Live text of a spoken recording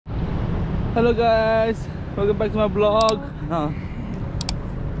Hello guys, welcome back to my vlog.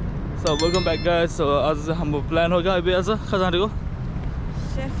 So welcome back guys. So आज चाहिँ हाम्रो plan हो क्या अबे आज कहाँ जाने को?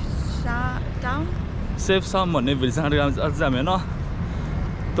 Chefchaouen भन्ने भिलेज जाने को आज चाहिँ हामी हैन.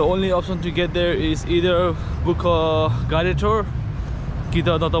 The only option to get there is either book a गाडी tour कि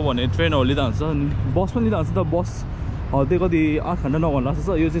त भने ट्रेनहरु लिँदा हुन्छ अनि बस पनि लिँदा हुन्छ त बस हल्दै कति 8 घण्टा 9 घण्टा लाग्छ.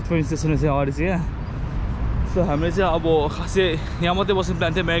 यो चाहिँ ट्रेन स्टेसन चाहिँ अगाडि चाहिँ यहाँ. सो हामीले चाहिँ अब खासै यहाँ मात्रै बस्ने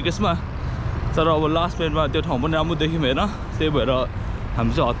प्लान थियो म्याराकेसमा. तर अब लास्ट मिनेटमा त्यो ठाउँ पनि राम्रो देख्यौँ हैन. त्यही भएर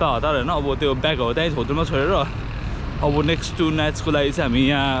हामी चाहिँ हतार हैन अब त्यो ब्यागहरु त्यही होटलमा छोडेर अब नेक्स्ट 2 नाइट्सको लागि चाहिँ हामी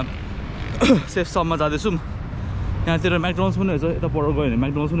यहाँ सेफसाममा जाँदैछौँ. यहाँतिर म्याकडोनल्ड्स पनि रहेछ. यता पर गयो भने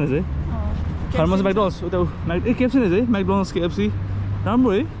म्याकडोनल्ड्स पनि रहेछ. खानमा चाहिँ म्याकडोनल्ड्स उता केएफसी नै रहेछ. म्याकडोनल्ड्स केएफसी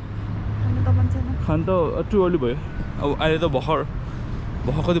राम्रो है. खान त टु अर्ली भयो. अब अहिले त भर्खर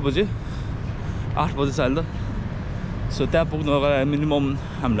कति बजे 8 बजे छ अहिले त. सो त्यहाँ पुग्नुको लागि मिनिमम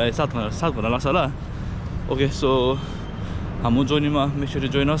हामीलाई 7 घण्टा लाग्छ होला. ओके सो हाम्रो जर्नीमा मेक स्योर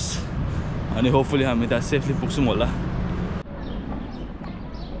टु जोइन अस अनि होपफुली हामी त्यहाँ सेफली पुग्छौँ होला.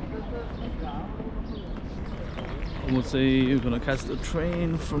 म चाहिँ gonna catch the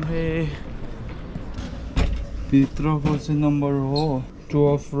train from here. भित्रको चाहिँ नम्बर हो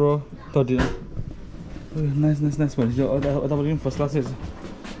 12 र 13. नाइस भनेपछि तपाईको फर्स्ट क्लास छ.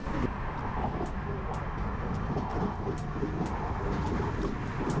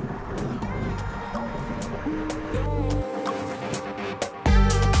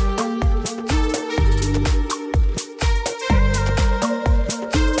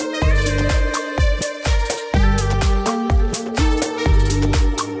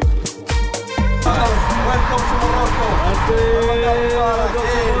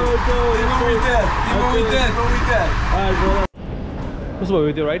 कस्तो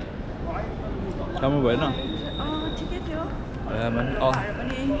भयो त्यो राइड? राम्रो भएन? ठिकै थियो.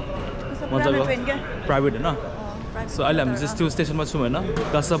 मजाको प्राइभेट हैन. सो अहिले हामी चाहिँ त्यो स्टेसनमा छौँ हैन.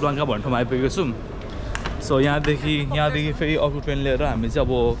 कासाब्लाङ्का भन्ने ठाउँमा आइपुगेको छौँ. सो यहाँदेखि फेरि अर्को ट्रेन लिएर हामी चाहिँ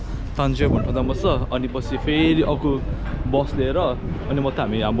अब तान्जियर भन्ने ठाउँमा बस्छ अनि पछि फेरि अर्को बस लिएर अनि मात्र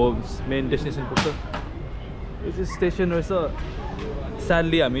हामी हाम्रो मेन डेस्टिनेसन पुग्छ. यो चाहिँ स्टेसन रहेछ.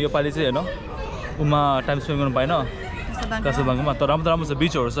 स्याडली हामी योपालि चाहिँ हैन उमा टाइम स्पेन्ड गर्नु पाएन कासाब्लाङ्कामा. तर राम्रो छ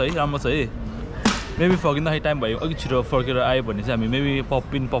बिचहरू छ है. राम्रो छ है. मेबी फर्किँदाखेरि टाइम भयो अघि छिटो फर्केर आयो भने चाहिँ हामी मेबी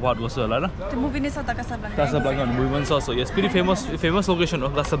पप आउट गर्छौँ होला. त्यो मुभी नै छ त कासाब्लाङ्का. कासाब्लाङ्का भन्ने मुभी पनि छ. सो यस फेरि फेमस लोकेसन हो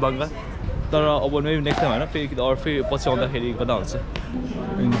कासाब्लाङ्का. तर अब मेबी नेक्स्ट टाइम होइन फेरि अरू फेरि पछि आउँदाखेरि कता हुन्छ.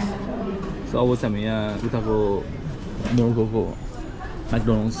 सो अब चाहिँ हामी यहाँ उताको मोर्गोको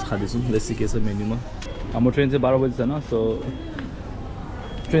म्याकडोनल्ड्स खाँदैछौँ. लेसी के छ मेन्यूमा. हाम्रो ट्रेन चाहिँ 12 बजी छ न. सो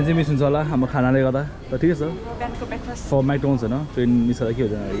ट्रेन चाहिँ मिस हुन्छ होला हाम्रो खानाले गर्दा. त ठिकै छ फर म्याकडोनल्ड्स होइन. ट्रेन मिस गर्दा के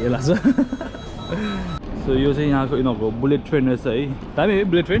हुँदैन यो लाग्छ. सो यो चाहिँ यहाँको यिनीहरूको बुलेट ट्रेन रहेछ है. दामी है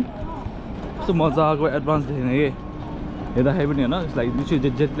बुलेट ट्रेन. कस्तो मजाको एडभान्स देखेन कि हेर्दाखेरि पनि होइन. लाइक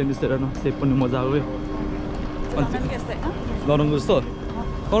जेट प्लेन जस्तो हेर न. सेप पनि मजाको है. लन्डनको जस्तो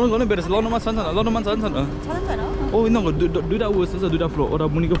लन्डनको नै बेटर छ. लन्डनमा छ नि छैन. ओ यिनीहरूको दुइटा उयो छ. दुइटा फ्लोर एउटा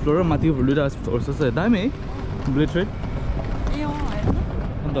मुनिको फ्लोर र माथिको फ्लोर दुइटा फ्लोर छ. दामी है बुलेट ट्रेन.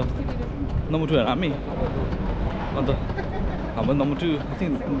 अन्त नम्बर 2 हामी अन्त हाम्रो number 2 I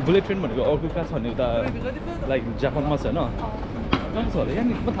think bullet train भनेको अर्को कहाँ छ भने उता लाइक जापानमा छ होइन. कहाँ छ होला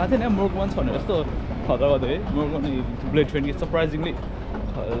यहाँनिर थाहा थिएन. मोर्गोमा छ भने जस्तो खतरा गर्दै है. मोर्गो नि बुलेट ट्रेन कि सरप्राइजिङली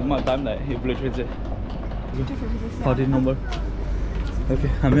मलाई दामी लाग्यो यो बुलेट ट्रेन चाहिँ. 13 नम्बर. ओके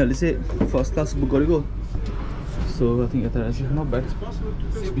हामीहरूले चाहिँ फर्स्ट क्लास बुक गरेको. सो आई थिङ्क यता रहेछ not bad.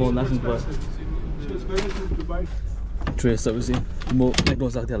 Small national park trace पछि म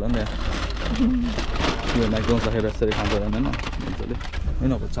म्याकडोनल्ड्स आएको थिएँ होला नि त. यो म्याकडोनल्ड्स राखेर यसरी खान्छ होला होइन मजाले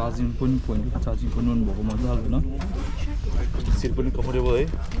होइन. अब चार्जिङ पनि भएको मजा होइन. सिट पनि कम्फर्टेबल है.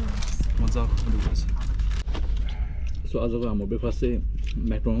 मजाको रहेछ. सो आजको हाम्रो ब्रेकफास्ट चाहिँ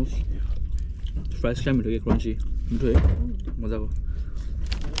म्याकडोनल्ड्स. फ्राइज क्या मिठो कि क्रन्ची मिठो है मजाको.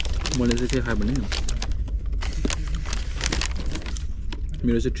 मैले चाहिँ के खाएँ भने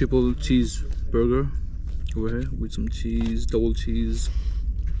मेरो चाहिँ ट्रिपल चिज burger over here with some cheese, double cheese,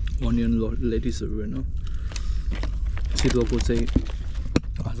 onion, lettuce over here. Chito would say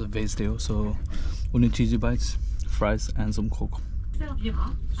as a veg there, so only cheesy bites, fries, and some coke.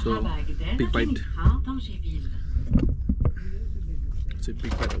 So big bite. It's a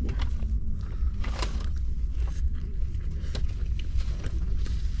big bite.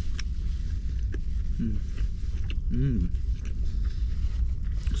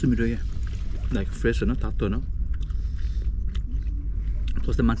 So me do yeah. Like fresh होइन तातो होइन.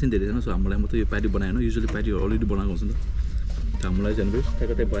 जस्तै मान्छे धेरै छैन. So हामीलाई मात्रै यो प्याटी बनाएन. युजली प्याटीहरू अलरेडी बनाएको हुन्छ नि त. हामीलाई चाहिँ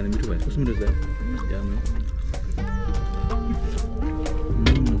ठ्याक्क टाइप बनाएर मिठो भयो. कस्तो मिठो छ.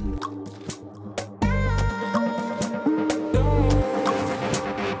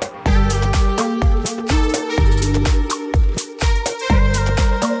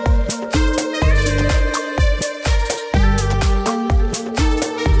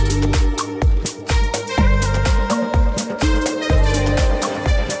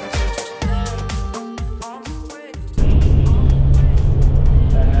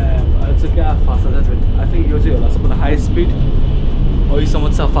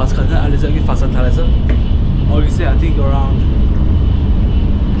 साह्रो फास्ट खान्छ अहिले चाहिँ अलिक फास्ट खान थालेछ अघि चाहिँ I think around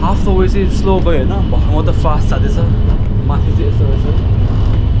half the way चाहिँ स्लो गयो होइन भर्खर त फास्ट जाँदैछ माथि चाहिँ यस्तो रहेछ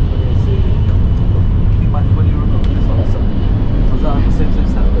माथि पनि रोड सक्छ मजा आएको सेम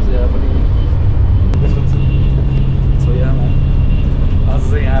स्थानको चाहिँ यहाँ पनि सो यहाँ आज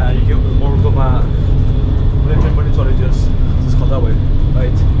चाहिँ यहाँ यो मोर्कोमा ट्रेन पनि चल्यो जस खतरा भयो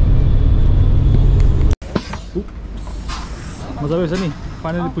राइट मजा रहेछ नि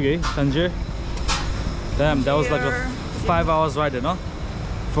फाइनली पुगेँ Tangier Damn, that was like a 5 hours ride होइन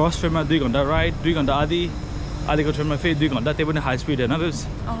फर्स्ट ट्रेनमा 2 घन्टा राइड 2 घन्टा आधी आधीको ट्रेनमा फेरि 2 घन्टा त्यही पनि हाई स्पिड होइन बेस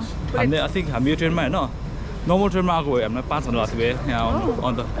हामीले आई थिङ्क हामी यो ट्रेनमा होइन नर्मल ट्रेनमा आएको भयो हामीलाई 5 घन्टा लाग्थ्यो भयो यहाँ आउनु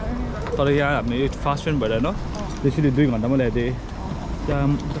अन्त तर यहाँ हामीले यो फास्ट ट्रेन भएर होइन त्यसरी 2 घन्टामा ल्याइदिएँ त्यहाँ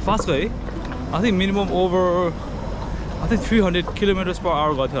फास्ट गयो है I think minimum over I think 300 kilometres per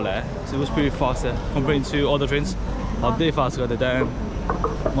hour गएको थियो होला so was pretty fast comparing to other trains हदै fast गर्थ्यो त्यहाँ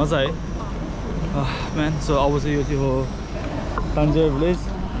मजा है म्यान सो अब चाहिँ यो चाहिँ हो Tangier भिलेज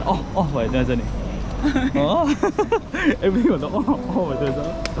भयो त्यहाँ चाहिँ नि एभ्रीभन्दा भइरहेछ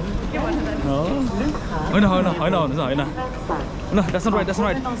होइन होइन होइन हुनुहुन्छ होइन द्याट्स नट राइट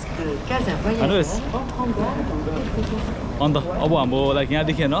हेर्नुहोस् अन्त अब हाम्रो लाइक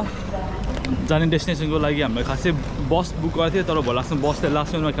यहाँदेखि होइन जाने डेस्टिनेसनको लागि हामीले खासै बस बुक गरेको थियो तर भोलि लाग्छ बसले लास्ट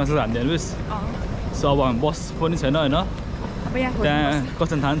मिनटमा क्यान्सल हानिदियो हेर्नुहोस् सो अब हामी बस पनि छैन होइन त्यहाँ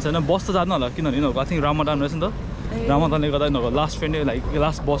कसैले थाहा छैन बस त जानु होला किनभने यिनीहरूको आई थिङ्क रामादान रहेछ नि त रामादानले गर्दा यिनीहरूको लास्ट ट्रेन लाइक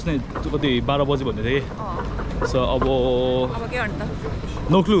लास्ट बस नै कति 12 बजी भन्दै थिएँ सो अब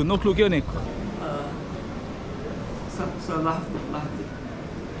नो क्लु के हो नि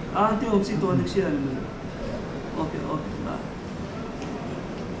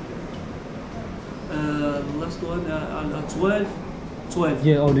last one at 12.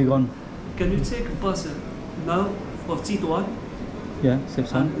 Yeah, already gone. Can you take a bus now for T1? Yeah,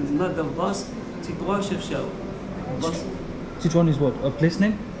 Chefchaouen. Not the bus, T1 Chefchaouen. Bus. T1 is what? A place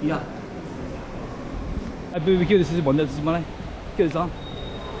name? Yeah. I believe के this is भन्दै छ मलाई के छ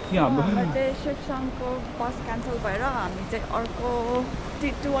यहाँ हाम्रो चाहिँ Chefchaouenको बस cancel भएर हामी चाहिँ अर्को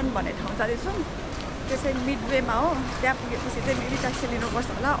T1 भन्ने ठाउँ जाँदैछौँ त्यो चाहिँ मिडवेमा हो त्यहाँ पुगेपछि चाहिँ मेबी ट्याक्सी लिनुपर्छ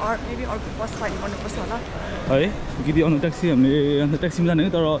होला अर मेबी अर्को बस फाइन गर्नुपर्छ होला है कि अनु ट्याक्सी हामीले अन्त ट्याक्सीमा जाने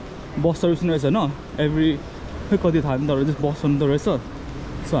तर बस सर्भिस रहेछ होइन एभ्री खै कति थाहा नि तर चाहिँ बस त रहेछ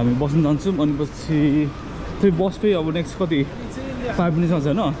सो हामी बस्नु जान्छौँ अनि पछि फेरि बस फेरि अब नेक्स्ट कति 5 मिनट्समा छ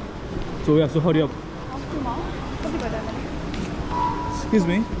होइन so we have to hurry up Excuse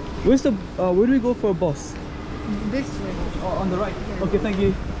me, where do we go for a bus? This way. Oh, on the right. Yes. Okay, thank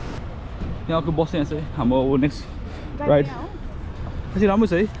you. यहाँ को बस यहाँ चाहिँ हाम्रो नेक्स्ट राइड चाहिँ राम्रो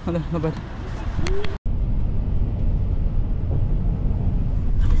छ है अन्त नब्याड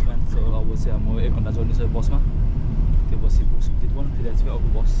सो अब चाहिँ हाम्रो 1 घन्टा चढ्ने छ बसमा त्यो बसी पुग्छौँ T1 फेरि चाहिँ अर्को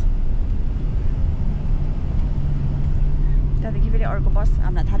बस त्यहाँदेखि फेरि अर्को बस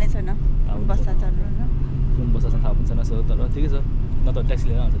हामीलाई थाहा नै छैन बस जान्छ कुन बस थाहा पनि छैन सो तर ठिकै छ न त ट्याक्सी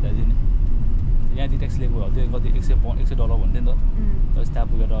लिएर आउँछ त्यहाँदेखि नि यहाँदेखि ट्याक्सी लिएको भए त्यो कति $100 भन्थ्यो नि त तर त्यहाँ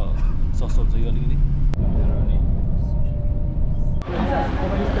पुगेर सस्तो हुन्छ यो अलिकति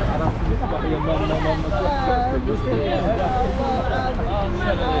यो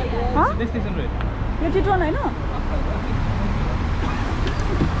T1 होइन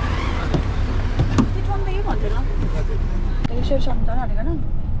T1 त यो भन्दैन यो Chefchaouen जान आँटेको न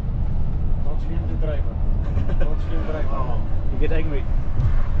Don't film the driver. You get angry.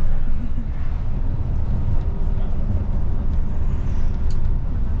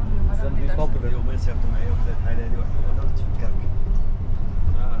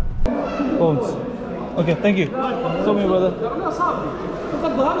 Phones. Okay, thank you. Show me, brother. So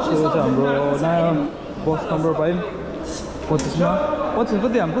हाम्रो नयाँ बस नम्बर पायौँ 25 मा 25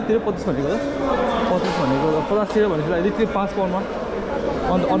 कति हाम्रो कति 25 भनेको 25 भनेको 50 तिर भनेपछि अलिकति 5 पाउन्डमा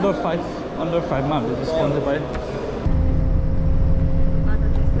अन्डर 5 मा हामीले डिस्काउन्ट चाहिँ पायौँ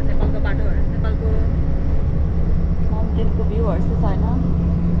नेपालको बाटोहरू नेपालको माउन्टेनको भ्यूहरू चाहिँ छैन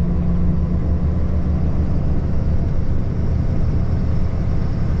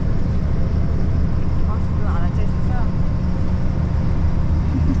बसको हालत चाहिँ यस्तो छ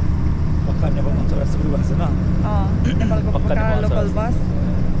पक्का नेपाल मन्चरा सुरु भएको छ न नेपालको पक्का लोकल बस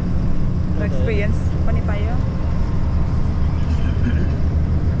एक्सपिरियन्स पनि पायो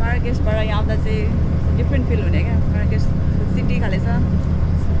मार्राकेसबाट यहाँ आउँदा चाहिँ डिफ्रेन्ट फिल हुने क्या मार्राकेस सिटी खाले छ यहाँ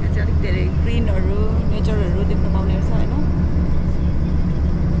चाहिँ अलिक धेरै ग्रिनहरू नेचरहरू देख्न पाउने रहेछ होइन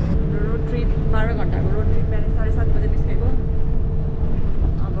रोड ट्रिप 12 घन्टाको रोड ट्रिप बिहान 7:30 बजे निस्केको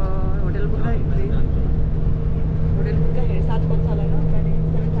अब होटेल पुग्दाखेरि 7 बज्छ होला होइन बिहान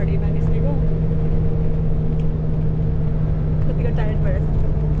 7:30 मा निस्केको कतिको टायर्ड भइरहेछ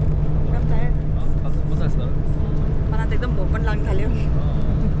लाग्न थाल्यो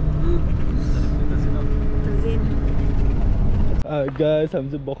गाइस हामी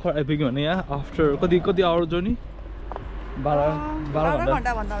चाहिँ भर्खर आइपुग्यौँ भने यहाँ आफ्टर कति आवर जर्नी 12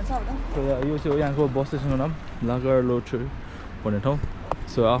 घन्टा भन्दा हुन्छ होला यो चाहिँ यहाँको बस स्टेसनको नाम लागारलोटर भन्ने ठाउँ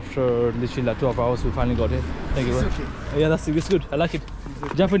so after literally like 12 hours we finally got here. Thank you bro. Yeah, it's good. I like it.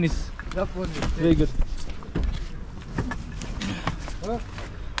 Japanese. Very good.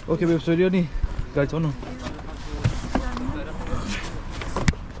 Okay babe, so ready? Guys, on.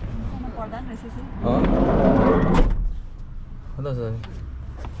 That's it.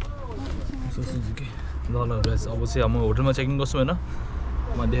 So Suzuki. No guys, obviously I'm hotel checking गर्छु हैन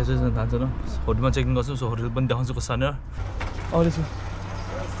म देखाउँछु नि थाहा छैन होटलमा checking गर्छु so hotel पनि देखाउँछु कस्तो छ आउँदैछु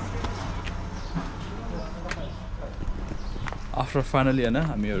आफ्टर फाइनली हैन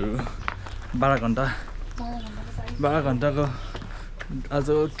हामीहरु 12 घण्टाको आज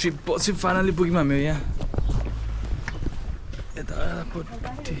ट्रिप पछि फाइनली पुग्यौँ हामी यहाँ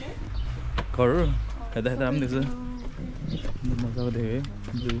यतापट्टि घर हेर्दा राम्रो देख्छ मजाको देखेँ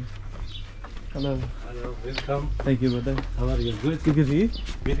Hello. Hello, welcome. Thank you, brother. How are you? Good. Good to see you.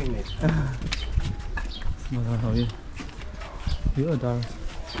 Very nice. How are you? You are dark.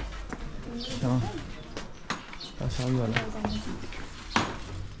 That's how you are.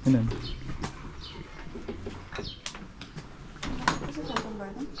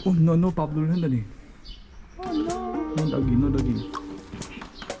 Oh no, Pablo, oh no. No doggy.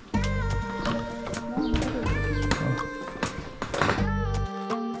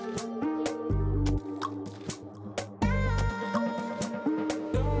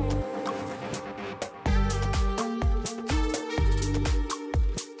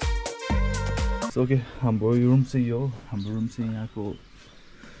 So okay, हाम्रो room चाहिँ यो हाम्रो room चाहिँ यहाँको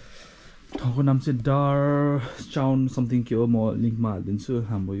ठाउँको नाम चाहिँ Chefchaouen something के हो म लिंकमा हालिदिन्छु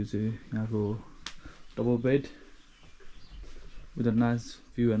हाम्रो यो चाहिँ यहाँको double bed with a nice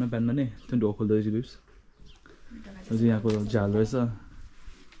view हैन बिहान नै त्यो ढोक खोल्दै रहेछ बिप्स यो चाहिँ यहाँको झाल रहेछ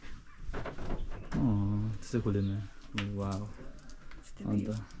त्यसै खोलेन वाउ अन्त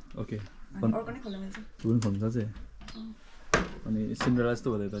ओके अर्को नै खोल्न मिल्छ रुम खोल्नु चाहिँ अनि सिन्ड्रेला जस्तो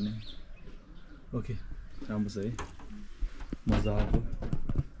भयो त नि ओके राम्रो छ है मजाको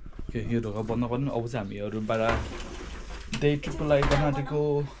ओके यो ढोका बन्द गर्नु अब चाहिँ हामीहरू बाहिर डे ट्रिपको लागि कर्नाटकको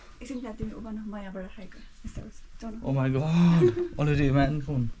एकछिन त्यहाँ तिमी उभा न म यहाँबाट खाएको ओ my God already man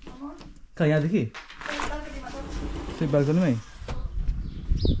phone कहाँ यहाँदेखि त्यही बाल्कनीमै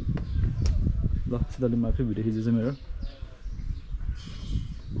ल सिधैले म आफै भिडियो खिचेछु मेरो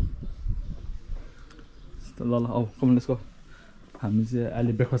ल औ कमेन्ट्सको हामी चाहिँ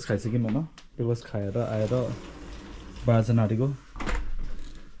अहिले ब्रेकफास्ट खाइसक्यौँ होइन ब्रेकफास्ट खाएर आएर 12 जना आँटेको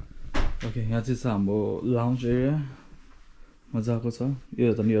ओके यहाँ चाहिँ छ हाम्रो लाउन्ज एरिया मजाको छ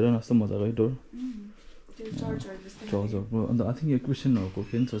यो त नि हेर न कस्तो मजाको है डोर चर्चहरूको अन्त आई थिङ्क यो क्रिस्चियनहरूको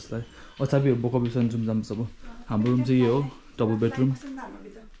के छ जसलाई अचाबी बोकबिसन जुम जाम सब हाम्रो रुम चाहिँ यो हो डबल बेडरुम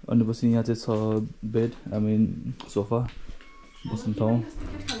अनि पछि यहाँ चाहिँ छ बेड आई मिन सोफा बस्ने ठाउँ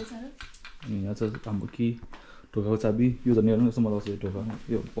अनि यहाँ चाहिँ हाम्रो कि ढोकाको चाबी यो त हेर्नु कस्तो मजाको छ यो ढोका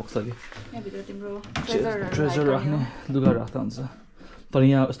यो बक्स कि ट्रेजर राख्ने लुगा राख्दा हुन्छ तर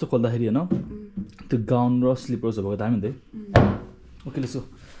यहाँ यस्तो खोल्दाखेरि होइन त्यो गाउन र स्लिपर्सहरू भएको दामी हुँदै ओके लेसो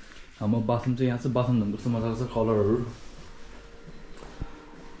हाम्रो बाथरुम चाहिँ यहाँ चाहिँ बाथरुम झन् कस्तो मजाको छ कलरहरू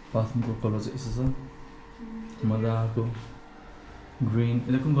बाथरुमको कलर चाहिँ यस्तो छ मजाको ग्रिन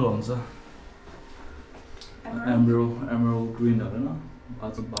यसले कुन कलर हुन्छ एमरल ग्रिनहरू होइन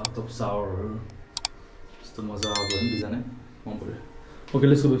बाथटब सावरहरू यस्तो मजाको होइन डिजाइन मन पऱ्यो ओके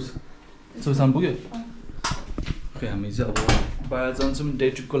लेट्स गो बेब्स सबै सामान पुग्यो ओके हामी चाहिँ अब बाहिर जान्छौँ डे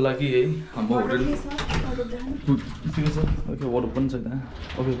ट्रिपको लागि है हाम्रो होटल ठिकै छ ओके वाटर पनि छ त्यहाँ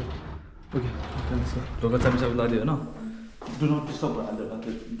ओके ओके लेट्स गो ढोका चाबी लादियो होइन डु नट डिस्टर्ब हालेर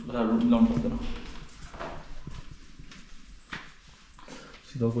कुराहरू मिलाउनु पर्दैन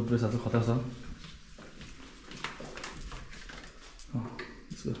सिधौको ड्रेस आज खतरा छ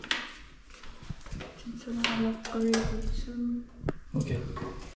लेट्स गो